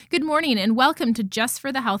Good morning and welcome to Just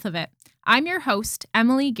for the Health of It. I'm your host,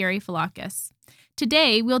 Emily Garifalakis.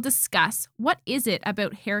 Today, we'll discuss what is it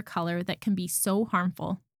about hair color that can be so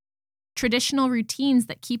harmful, traditional routines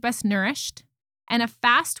that keep us nourished, and a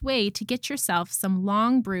fast way to get yourself some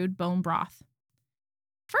long brewed bone broth.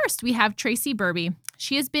 First, we have Tracy Burby.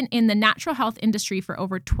 She has been in the natural health industry for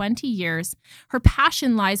over 20 years. Her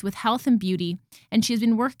passion lies with health and beauty, and she has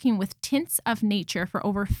been working with Tints of Nature for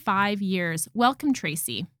over 5 years. Welcome,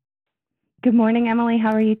 Tracy. Good morning, Emily.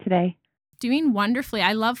 How are you today? Doing wonderfully.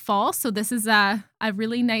 I love fall, so this is a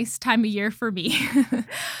really nice time of year for me.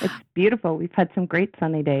 It's beautiful. We've had some great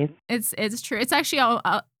sunny days. It's true. It's actually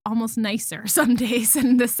almost nicer some days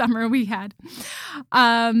than the summer we had.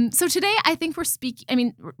 So today, I think we're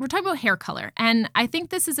talking about hair color, and I think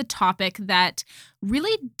this is a topic that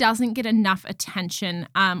really doesn't get enough attention,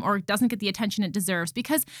 or doesn't get the attention it deserves,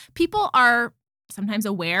 because people are sometimes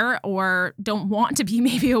aware or don't want to be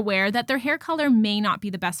maybe aware that their hair color may not be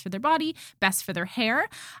the best for their body, best for their hair,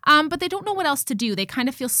 but they don't know what else to do. They kind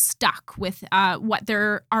of feel stuck with what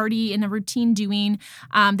they're already in a routine doing.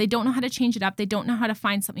 They don't know how to change it up. They don't know how to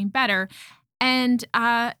find something better. And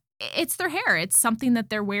it's their hair. It's something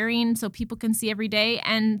that they're wearing so people can see every day,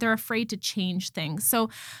 and they're afraid to change things.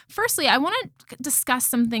 So firstly, I want to discuss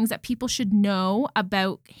some things that people should know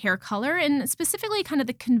about hair color, and specifically kind of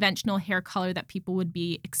the conventional hair color that people would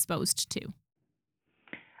be exposed to.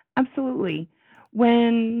 Absolutely.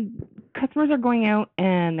 When customers are going out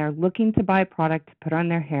and they're looking to buy a product to put on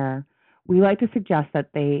their hair, we like to suggest that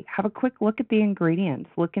they have a quick look at the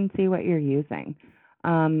ingredients, look and see what you're using.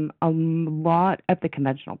 A lot of the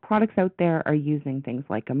conventional products out there are using things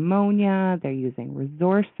like ammonia, they're using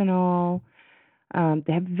resorcinol.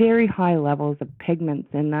 They have very high levels of pigments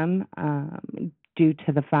in them due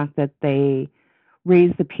to the fact that they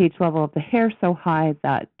raise the pH level of the hair so high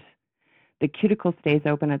that the cuticle stays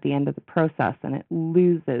open at the end of the process and it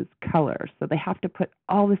loses color. So they have to put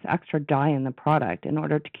all this extra dye in the product in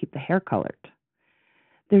order to keep the hair colored.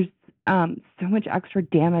 There's so much extra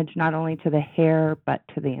damage not only to the hair but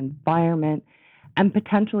to the environment and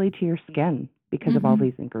potentially to your skin because of all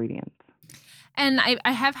these ingredients. And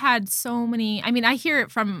I have had so many, I hear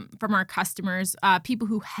it from our customers, people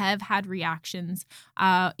who have had reactions,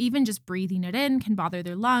 even just breathing it in can bother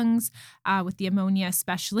their lungs, with the ammonia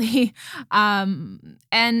especially,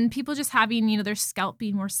 and people just having, their scalp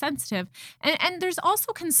being more sensitive. And there's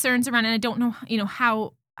also concerns around, and I don't know,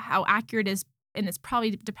 how accurate it is, and it's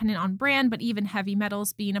probably dependent on brand, but even heavy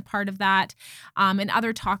metals being a part of that, and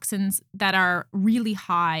other toxins that are really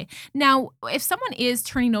high. Now, if someone is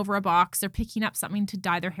turning over a box, they're picking up something to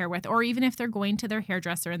dye their hair with, or even if they're going to their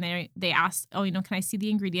hairdresser and they ask, can I see the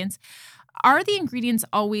ingredients? Are the ingredients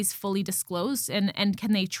always fully disclosed, and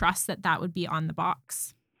can they trust that that would be on the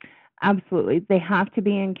box? Absolutely. They have to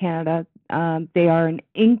be in Canada. They are an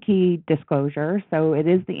INCI disclosure, so it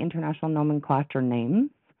is the international nomenclature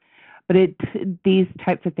names. But these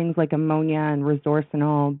types of things like ammonia and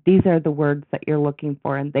resorcinol, these are the words that you're looking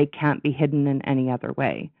for, and they can't be hidden in any other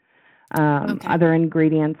way. Okay. Other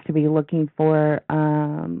ingredients to be looking for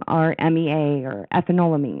are MEA or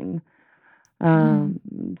ethanolamine,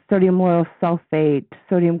 sodium lauryl sulfate,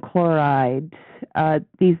 sodium chloride.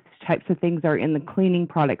 These types of things are in the cleaning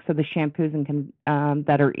products, so the shampoos and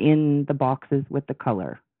that are in the boxes with the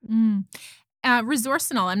color.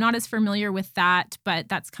 Resorcinol, I'm not as familiar with that, but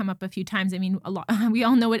that's come up a few times. We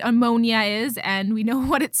all know what ammonia is, and we know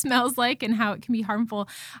what it smells like and how it can be harmful.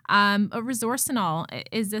 Resorcinol,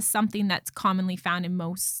 is this something that's commonly found in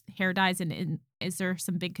most hair dyes, and is there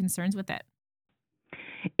some big concerns with it?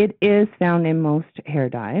 It is found in most hair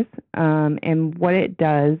dyes, and what it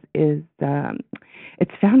does is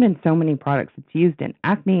it's found in so many products. It's used in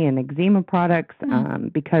acne and eczema products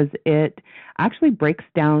because it actually breaks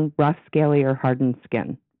down rough, scaly, or hardened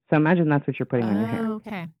skin. So imagine that's what you're putting on your hair.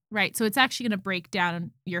 Okay, right. So it's actually going to break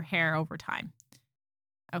down your hair over time.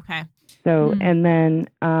 Okay. So, and then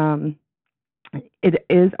it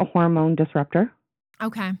is a hormone disruptor.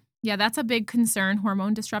 Okay. Yeah, that's a big concern,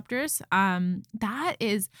 hormone disruptors.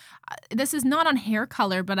 This is not on hair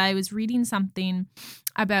color, but I was reading something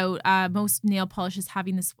about most nail polishes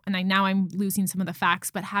having this, and now I'm losing some of the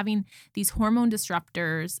facts, but having these hormone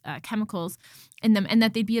disruptors, chemicals in them, and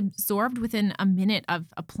that they'd be absorbed within a minute of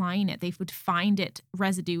applying it. They would find it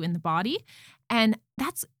residue in the body, and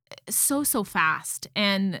that's so fast.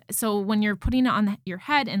 And so when you're putting it on your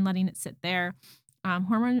head and letting it sit there,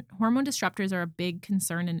 hormone disruptors are a big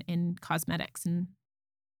concern in cosmetics and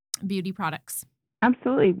beauty products.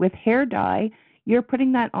 Absolutely. With hair dye, you're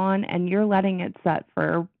putting that on and you're letting it set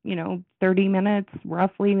for, 30 minutes,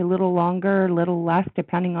 roughly, a little longer, a little less,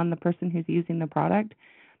 depending on the person who's using the product.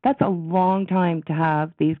 That's a long time to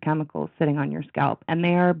have these chemicals sitting on your scalp, and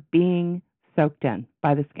they are being soaked in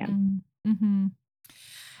by the skin. Mm-hmm.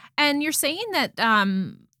 And you're saying that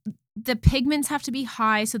the pigments have to be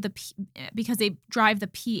high, so because they drive the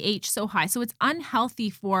pH so high, so it's unhealthy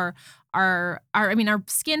for our. I mean, our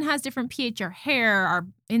skin has different pH. Our hair, our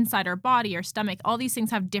inside our body, our stomach, all these things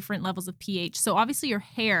have different levels of pH. So obviously, your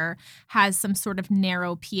hair has some sort of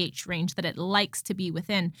narrow pH range that it likes to be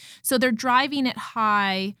within. So they're driving it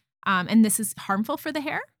high, and this is harmful for the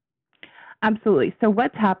hair. Absolutely. So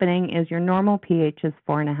what's happening is your normal pH is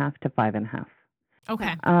 4.5 to 5.5.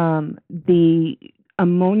 Okay. The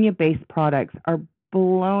ammonia-based products are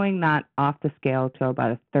blowing that off the scale to about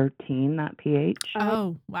a 13, that pH.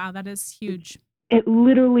 Oh, wow, that is huge. It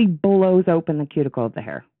literally blows open the cuticle of the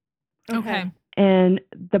hair. Okay. And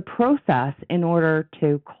the process in order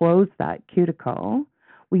to close that cuticle,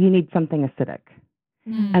 well, you need something acidic.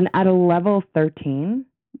 Mm. And at a level 13,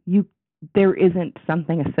 there isn't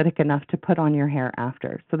something acidic enough to put on your hair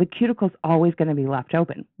after. So the cuticle's always going to be left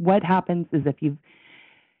open. What happens is if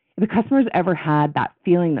the customer's ever had that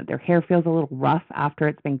feeling that their hair feels a little rough after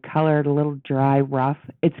it's been colored, a little dry, rough,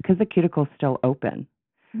 it's because the cuticle's still open.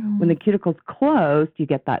 When the cuticle's closed, you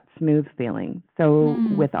get that smooth feeling. So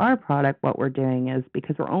with our product, what we're doing is,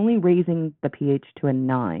 because we're only raising the pH to a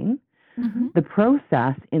 9, the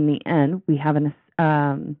process in the end, we have an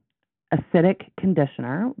acidic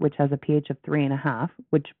conditioner, which has a pH of 3.5,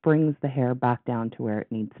 which brings the hair back down to where it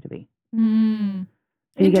needs to be.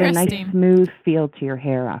 So you get a nice smooth feel to your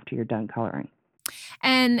hair after you're done coloring.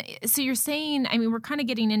 And so you're saying, I mean, we're kind of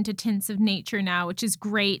getting into tints of nature now, which is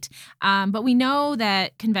great. But we know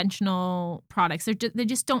that conventional products, they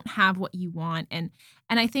just don't have what you want. And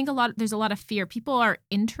I think there's a lot of fear. People are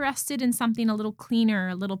interested in something a little cleaner,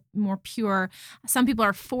 a little more pure. Some people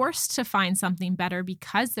are forced to find something better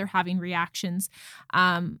because they're having reactions.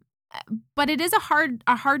 But it is a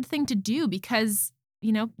hard thing to do because,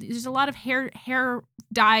 you know, there's a lot of hair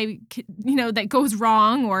dye, you know, that goes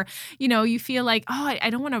wrong, or, you know, you feel like, oh, I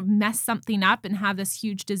don't want to mess something up and have this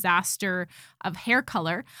huge disaster of hair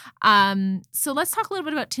color. So let's talk a little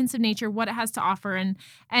bit about Tints of Nature, what it has to offer.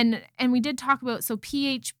 And we did talk about, so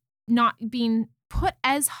pH not being put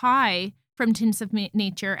as high from Tints of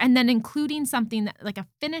Nature, and then including something that, like a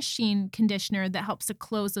finishing conditioner that helps to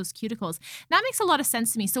close those cuticles. That makes a lot of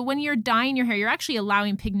sense to me. So when you're dyeing your hair, you're actually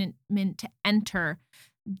allowing pigment to enter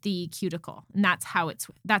the cuticle, and that's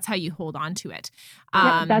how you hold on to it.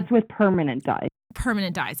 That's with permanent dyes.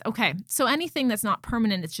 Permanent dyes. Okay. So anything that's not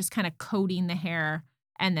permanent, it's just kind of coating the hair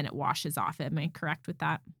and then it washes off. Am I correct with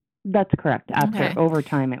that? That's correct. Over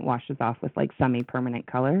time, it washes off with like semi-permanent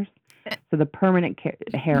colors. So the permanent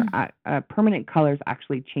permanent colors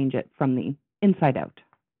actually change it from the inside out.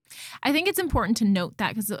 I think it's important to note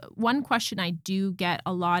that, because one question I do get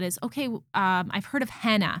a lot is, okay, I've heard of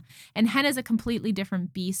henna, and henna is a completely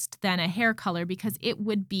different beast than a hair color because it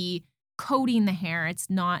would be coating the hair. It's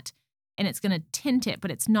not, and it's going to tint it,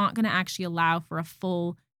 but it's not going to actually allow for a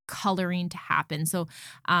full coloring to happen. So,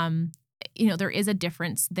 you know, there is a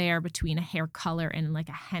difference there between a hair color and like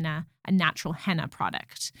a natural henna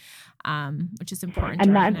product, which is important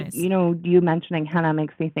to recognize. That, you know, you mentioning henna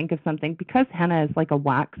makes me think of something, because henna is like a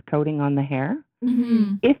wax coating on the hair.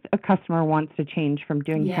 Mm-hmm. If a customer wants to change from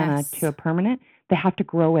doing henna to a permanent, they have to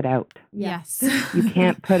grow it out. Yes. You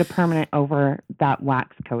can't put a permanent over that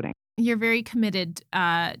wax coating. You're very committed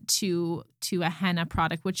to a henna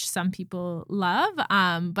product, which some people love,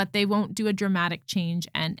 but they won't do a dramatic change.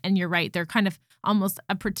 And you're right, they're kind of almost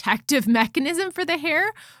a protective mechanism for the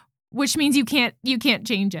hair, which means you can't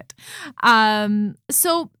change it.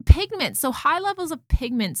 So pigments, so high levels of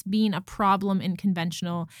pigments being a problem in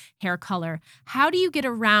conventional hair color. How do you get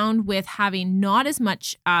around with having not as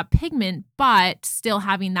much pigment, but still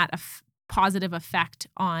having that positive effect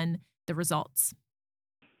on the results?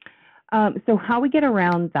 So how we get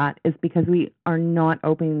around that is because we are not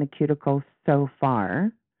opening the cuticle so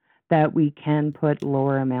far that we can put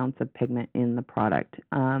lower amounts of pigment in the product.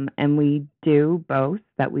 And we do both,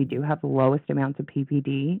 that we do have the lowest amounts of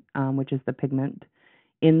PPD, which is the pigment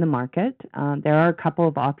in the market. There are a couple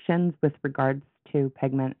of options with regards to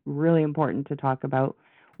pigment, really important to talk about.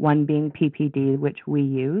 One being PPD, which we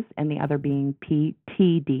use, and the other being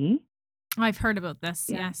PTD. I've heard about this,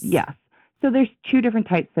 yes. Yes. So there's two different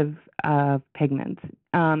types of pigments.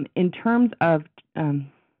 In terms of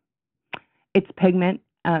its pigment,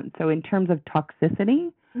 so in terms of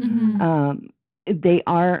toxicity, they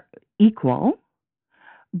are equal.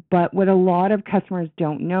 But what a lot of customers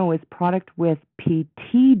don't know is product with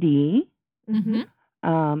PTD,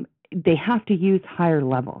 they have to use higher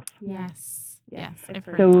levels. Yes. Yes, I've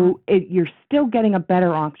heard that. So you're still getting a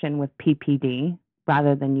better option with PPD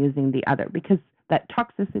rather than using the other, because that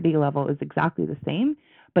toxicity level is exactly the same,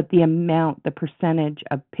 but the percentage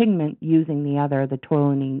of pigment using the other, the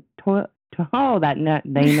toluene, that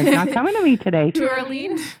name is not coming to me today.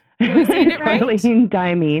 Toluene. Am I saying it right? Toluene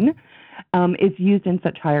diamine is used in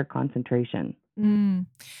such higher concentration.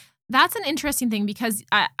 That's an interesting thing, because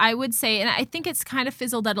I would say, and I think it's kind of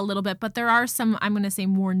fizzled out a little bit, but there are some, I'm going to say,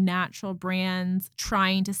 more natural brands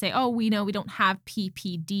trying to say, oh, we know we don't have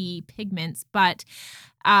PPD pigments, but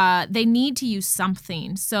they need to use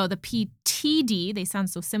something. So the PTD, they sound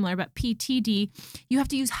so similar, but PTD, you have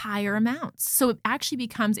to use higher amounts. So it actually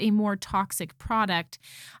becomes a more toxic product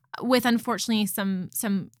with, unfortunately,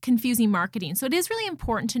 some confusing marketing. So it is really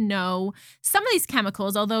important to know some of these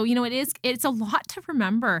chemicals, although, it's a lot to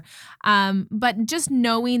remember. But just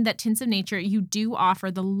knowing that Tints of Nature, you do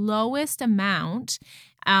offer the lowest amount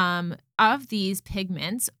of these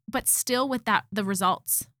pigments, but still with the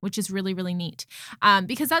results, which is really, really neat.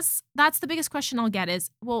 Because that's the biggest question I'll get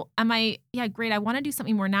is, well, great, I want to do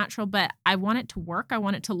something more natural, but I want it to work. I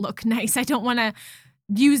want it to look nice. I don't want to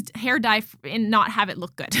use hair dye and not have it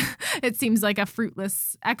look good. It seems like a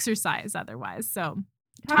fruitless exercise otherwise. So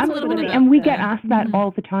talk a little bit about and we get asked that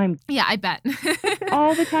all the time. Yeah, I bet.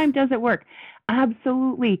 All the time. Does it work?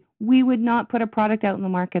 Absolutely. We would not put a product out in the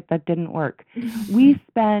market that didn't work. We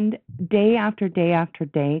spend day after day after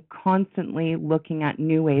day constantly looking at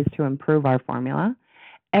new ways to improve our formula.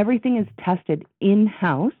 Everything is tested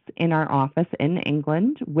in-house in our office in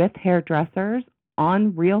England with hairdressers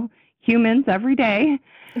on real humans every day,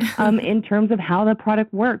 in terms of how the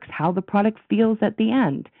product works, how the product feels at the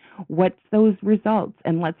end. What's those results?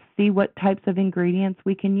 And let's see what types of ingredients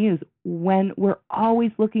we can use. When we're always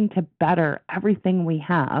looking to better everything we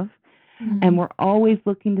have, and we're always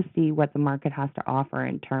looking to see what the market has to offer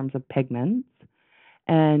in terms of pigments.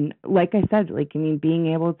 And like I said, being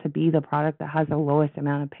able to be the product that has the lowest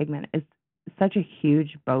amount of pigment is such a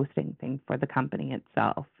huge boasting thing for the company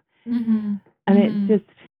itself. And it's just...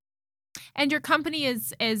 And your company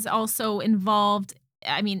is also involved.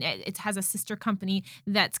 I mean, it has a sister company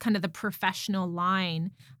that's kind of the professional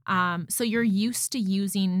line. So you're used to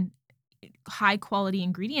using high quality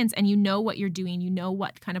ingredients, and you know what you're doing. You know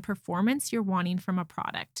what kind of performance you're wanting from a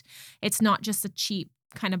product. It's not just a cheap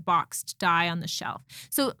kind of boxed dye on the shelf.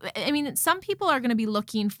 So, I mean, some people are going to be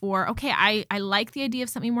looking for, okay, I like the idea of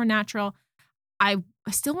something more natural. I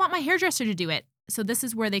still want my hairdresser to do it. So this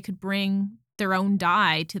is where they could bring their own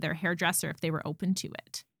dye to their hairdresser if they were open to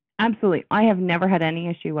it. Absolutely. I have never had any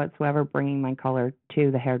issue whatsoever bringing my color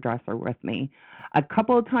to the hairdresser with me. A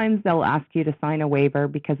couple of times they'll ask you to sign a waiver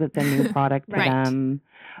because it's a new product to them.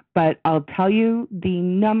 But I'll tell you, the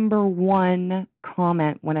number one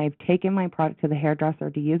comment when I've taken my product to the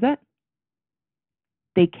hairdresser to use it,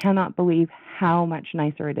 they cannot believe how much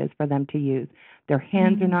nicer it is for them to use. Their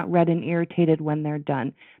hands are not red and irritated when they're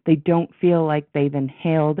done. They don't feel like they've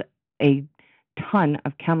inhaled a ton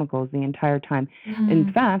of chemicals the entire time.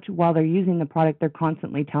 In fact, while they're using the product, they're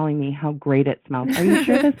constantly telling me how great it smells. Are you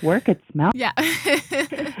sure this works? It smells. Yeah.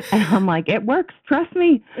 And I'm like, it works. Trust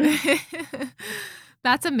me.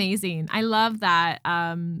 That's amazing. I love that.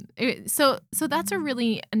 So that's a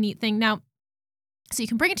really neat thing. Now, so you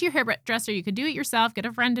can bring it to your hairdresser. You could do it yourself, get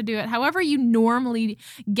a friend to do it. However you normally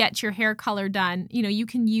get your hair color done, you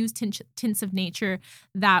can use Tints of Nature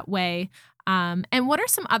that way. And what are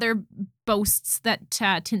some other boasts that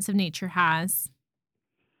Tints of Nature has?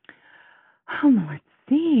 Let's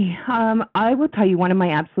see. I will tell you one of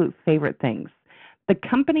my absolute favorite things. The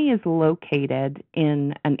company is located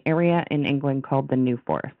in an area in England called the New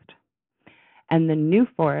Forest. And the New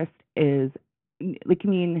Forest is,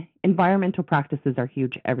 environmental practices are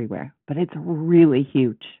huge everywhere, but it's really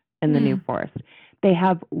huge in the New Forest. They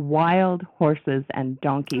have wild horses and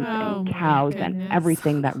donkeys and cows and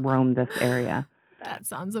everything that roam this area. That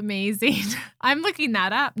sounds amazing. I'm looking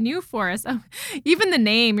that up. New Forest. Oh, even the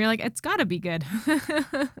name, you're like, it's got to be good.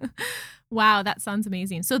 Wow, that sounds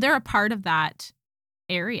amazing. So they're a part of that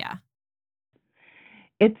area.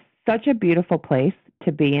 It's such a beautiful place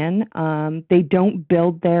to be in. They don't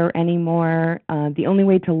build there anymore. The only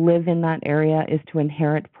way to live in that area is to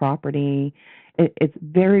inherit property. It's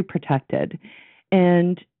very protected.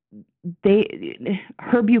 And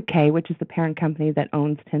Herb UK, which is the parent company that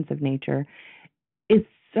owns Tints of Nature, is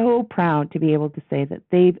so proud to be able to say that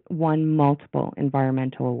they've won multiple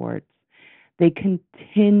environmental awards. They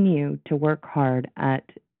continue to work hard at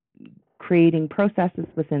creating processes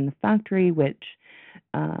within the factory which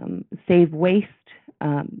save waste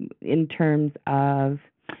in terms of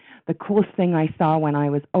the coolest thing I saw when I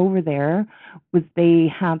was over there was they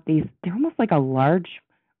have they're almost like a large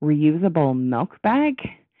reusable milk bag,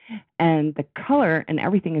 and the color and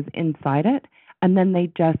everything is inside it. And then they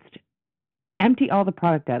just empty all the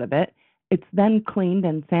product out of it. It's then cleaned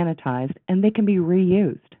and sanitized, and they can be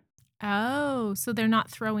reused. Oh, so they're not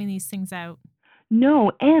throwing these things out.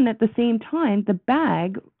 No, and at the same time, the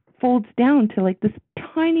bag folds down to like this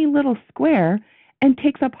tiny little square and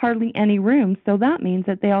takes up hardly any room. So that means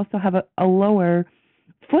that they also have a lower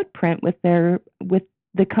footprint with the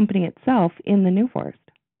company itself in the New Forest.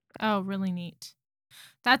 Oh, really neat.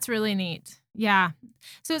 That's really neat. Yeah.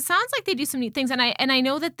 So it sounds like they do some neat things, and I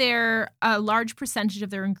know that a large percentage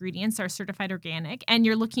of their ingredients are certified organic, and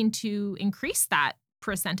you're looking to increase that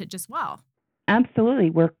percentage as well.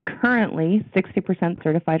 Absolutely. We're currently 60%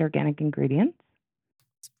 certified organic ingredients.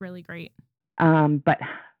 It's really great. But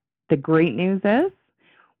the great news is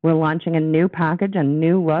we're launching a new package, a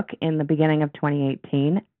new look in the beginning of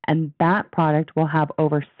 2018, and that product will have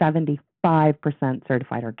over 75%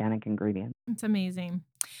 certified organic ingredients. It's amazing.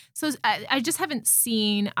 So I just haven't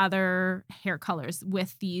seen other hair colors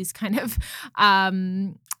with these kind of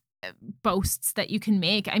boasts that you can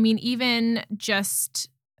make. I mean, even just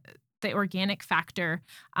the organic factor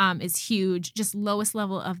is huge, just lowest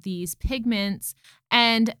level of these pigments.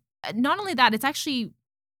 And not only that, it's actually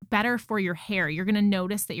better for your hair. You're going to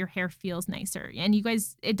notice that your hair feels nicer. And you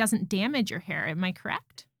guys, it doesn't damage your hair. Am I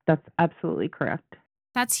correct? That's absolutely correct.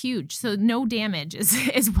 That's huge. So no damage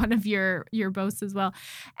is one of your boasts as well.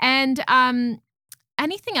 And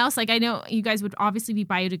anything else? Like, I know you guys would obviously be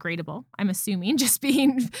biodegradable, I'm assuming, just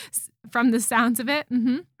being from the sounds of it.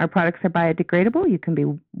 Mm-hmm. Our products are biodegradable. You can be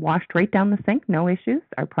washed right down the sink, no issues.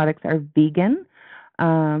 Our products are vegan,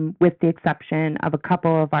 with the exception of a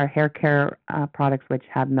couple of our hair care products which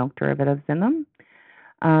have milk derivatives in them.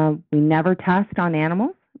 We never test on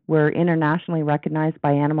animals. We're internationally recognized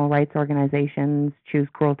by animal rights organizations, Choose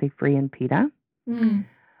Cruelty Free and PETA. Mm.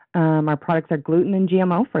 Our products are gluten and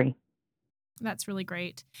GMO free. That's really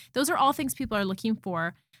great. Those are all things people are looking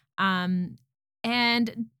for. And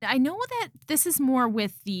I know that this is more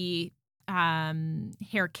with the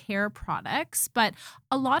hair care products, but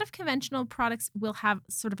a lot of conventional products will have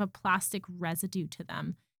sort of a plastic residue to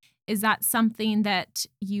them. Is that something that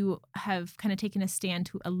you have kind of taken a stand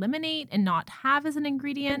to eliminate and not have as an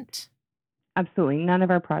ingredient? Absolutely. None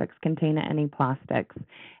of our products contain any plastics.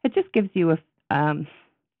 It just gives you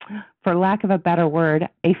for lack of a better word,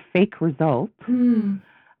 a fake result.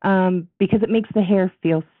 Because it makes the hair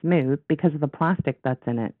feel smooth because of the plastic that's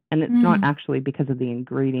in it. And it's not actually because of the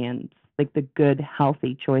ingredients, like the good,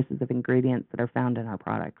 healthy choices of ingredients that are found in our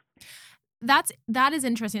products. That is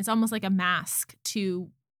interesting. It's almost like a mask to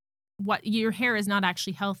what your hair is not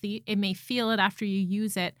actually healthy. It may feel it after you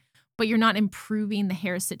use it, but you're not improving the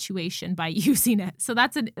hair situation by using it. So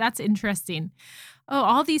that's interesting. Oh,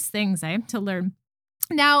 all these things to learn.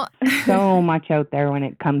 Now, so much out there when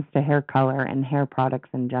it comes to hair color and hair products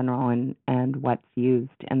in general and what's used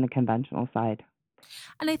in the conventional side.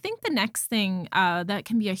 And I think the next thing that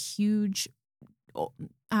can be a huge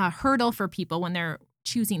hurdle for people when they're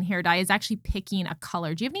choosing hair dye is actually picking a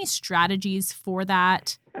color. Do you have any strategies for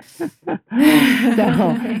that?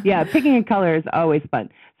 Picking a color is always fun.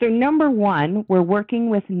 So number one, we're working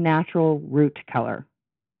with natural root color,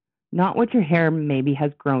 not what your hair maybe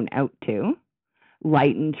has grown out to,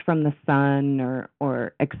 lightened from the sun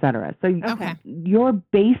or etc. So your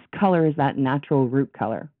base color is that natural root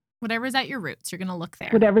color. Whatever's at your roots, you're going to look there.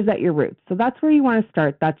 Whatever's at your roots. So that's where you want to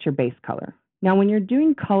start. That's your base color. Now, when you're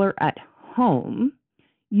doing color at home,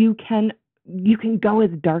 you can go as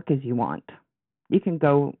dark as you want. You can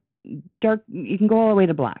go dark. You can go all the way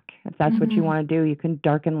to black. If that's what you want to do, you can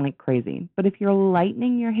darken like crazy. But if you're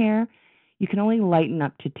lightening your hair, you can only lighten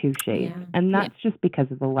up to 2 shades. Yeah. And that's just because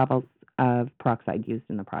of the levels of peroxide used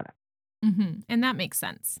in the product. And that makes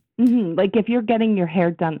sense. Like if you're getting your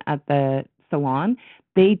hair done at the salon,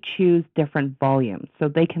 they choose different volumes so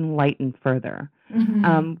they can lighten further.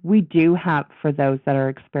 We do have, for those that are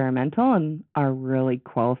experimental and are really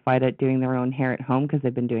qualified at doing their own hair at home because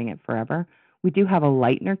they've been doing it forever, we do have a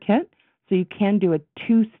lightener kit. So you can do a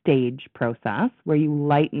 2-stage process where you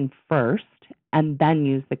lighten first and then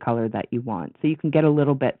use the color that you want. So you can get a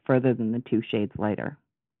little bit further than the 2 shades lighter.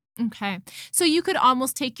 Okay. So you could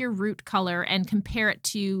almost take your root color and compare it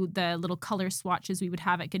to the little color swatches we would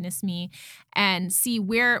have at Goodness Me and see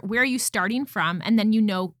where are you starting from. And then,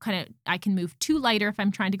 kind of, I can move to lighter if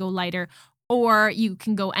I'm trying to go lighter, or you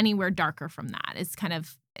can go anywhere darker from that. It's kind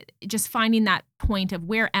of just finding that point of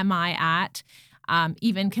where am I at,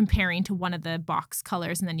 even comparing to one of the box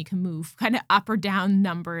colors. And then you can move kind of up or down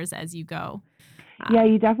numbers as you go. Yeah,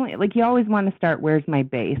 you definitely, like, you always want to start, where's my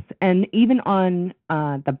base? And even on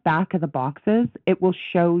the back of the boxes, it will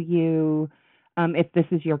show you if this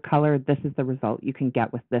is your color, this is the result you can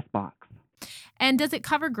get with this box. And does it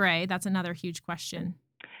cover gray? That's another huge question.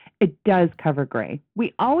 It does cover gray.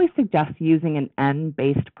 We always suggest using an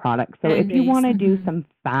N-based product. So if you want to do some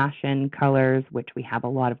fashion colors, which we have a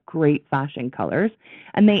lot of great fashion colors,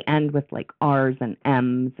 and they end with like R's and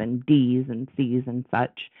M's and D's and C's and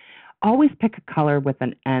such, always pick a color with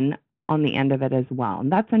an N on the end of it as well.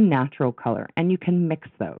 And that's a natural color, and you can mix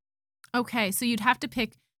those. Okay, so you'd have to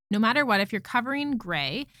pick, no matter what, if you're covering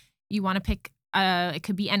gray, you want to pick, it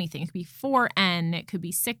could be anything. It could be 4N, it could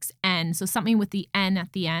be 6N. So something with the N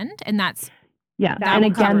at the end, and that's... Yeah, and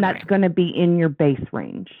again, that's going to be in your base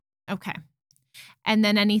range. Okay. And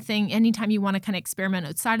then anytime you want to kind of experiment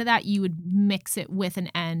outside of that, you would mix it with an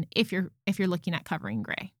N if you're looking at covering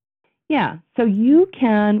gray. Yeah, so you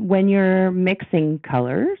can, when you're mixing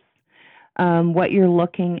colors, what you're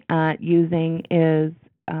looking at using is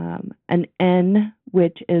an N,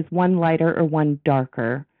 which is one lighter or one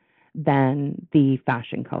darker than the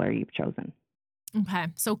fashion color you've chosen. Okay,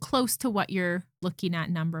 so close to what you're looking at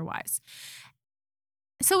number-wise.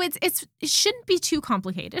 So it shouldn't be too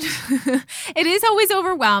complicated. It is always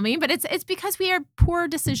overwhelming, but it's because we are poor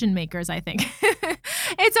decision makers, I think.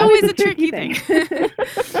 It's always a tricky thing.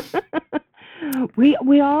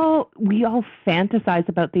 We all fantasize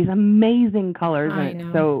about these amazing colors. I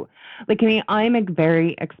know. So, like, I'm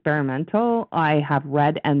very experimental. I have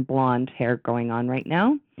red and blonde hair going on right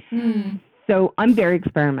now. So I'm very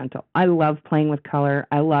experimental. I love playing with color.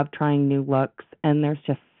 I love trying new looks. And there's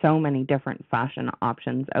just so many different fashion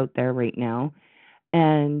options out there right now.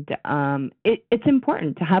 And it's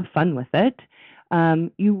important to have fun with it.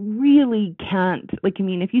 You really can't,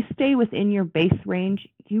 if you stay within your base range,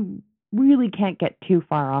 you really can't get too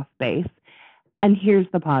far off base. And here's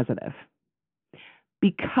the positive.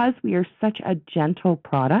 Because we are such a gentle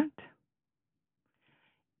product,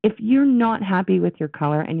 if you're not happy with your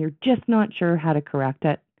color and you're just not sure how to correct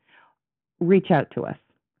it, reach out to us.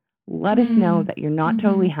 Let us know that you're not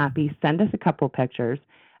totally happy. Send us a couple pictures,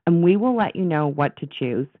 and we will let you know what to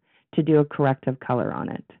choose to do a corrective color on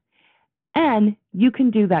it. And you can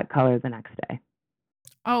do that color the next day.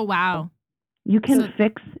 Oh, wow. You can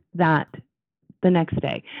fix that the next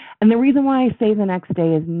day. And the reason why I say the next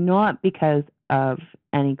day is not because of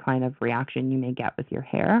any kind of reaction you may get with your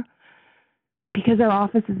hair, because our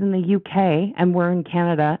office is in the UK and we're in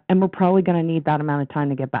Canada, and we're probably going to need that amount of time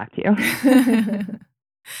to get back to you.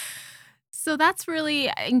 So that's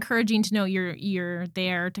really encouraging to know you're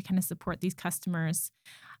there to kind of support these customers.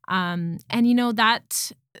 And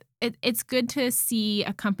that it's good to see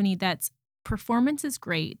a company that's performance is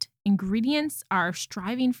great. Ingredients are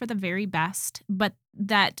striving for the very best, but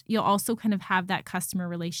that you'll also kind of have that customer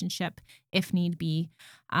relationship if need be.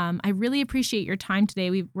 I really appreciate your time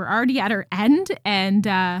today. We're already at our end, and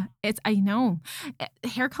I know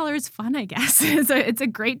hair color is fun, I guess. It's a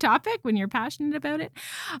great topic when you're passionate about it.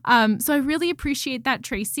 So I really appreciate that,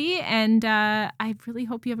 Tracy, and I really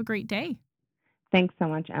hope you have a great day. Thanks so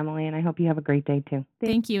much, Emily, and I hope you have a great day too.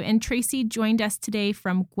 Thank you. And Tracy joined us today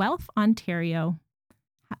from Guelph, Ontario.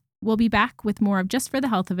 We'll be back with more of Just for the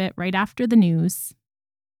Health of It right after the news.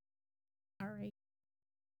 All right.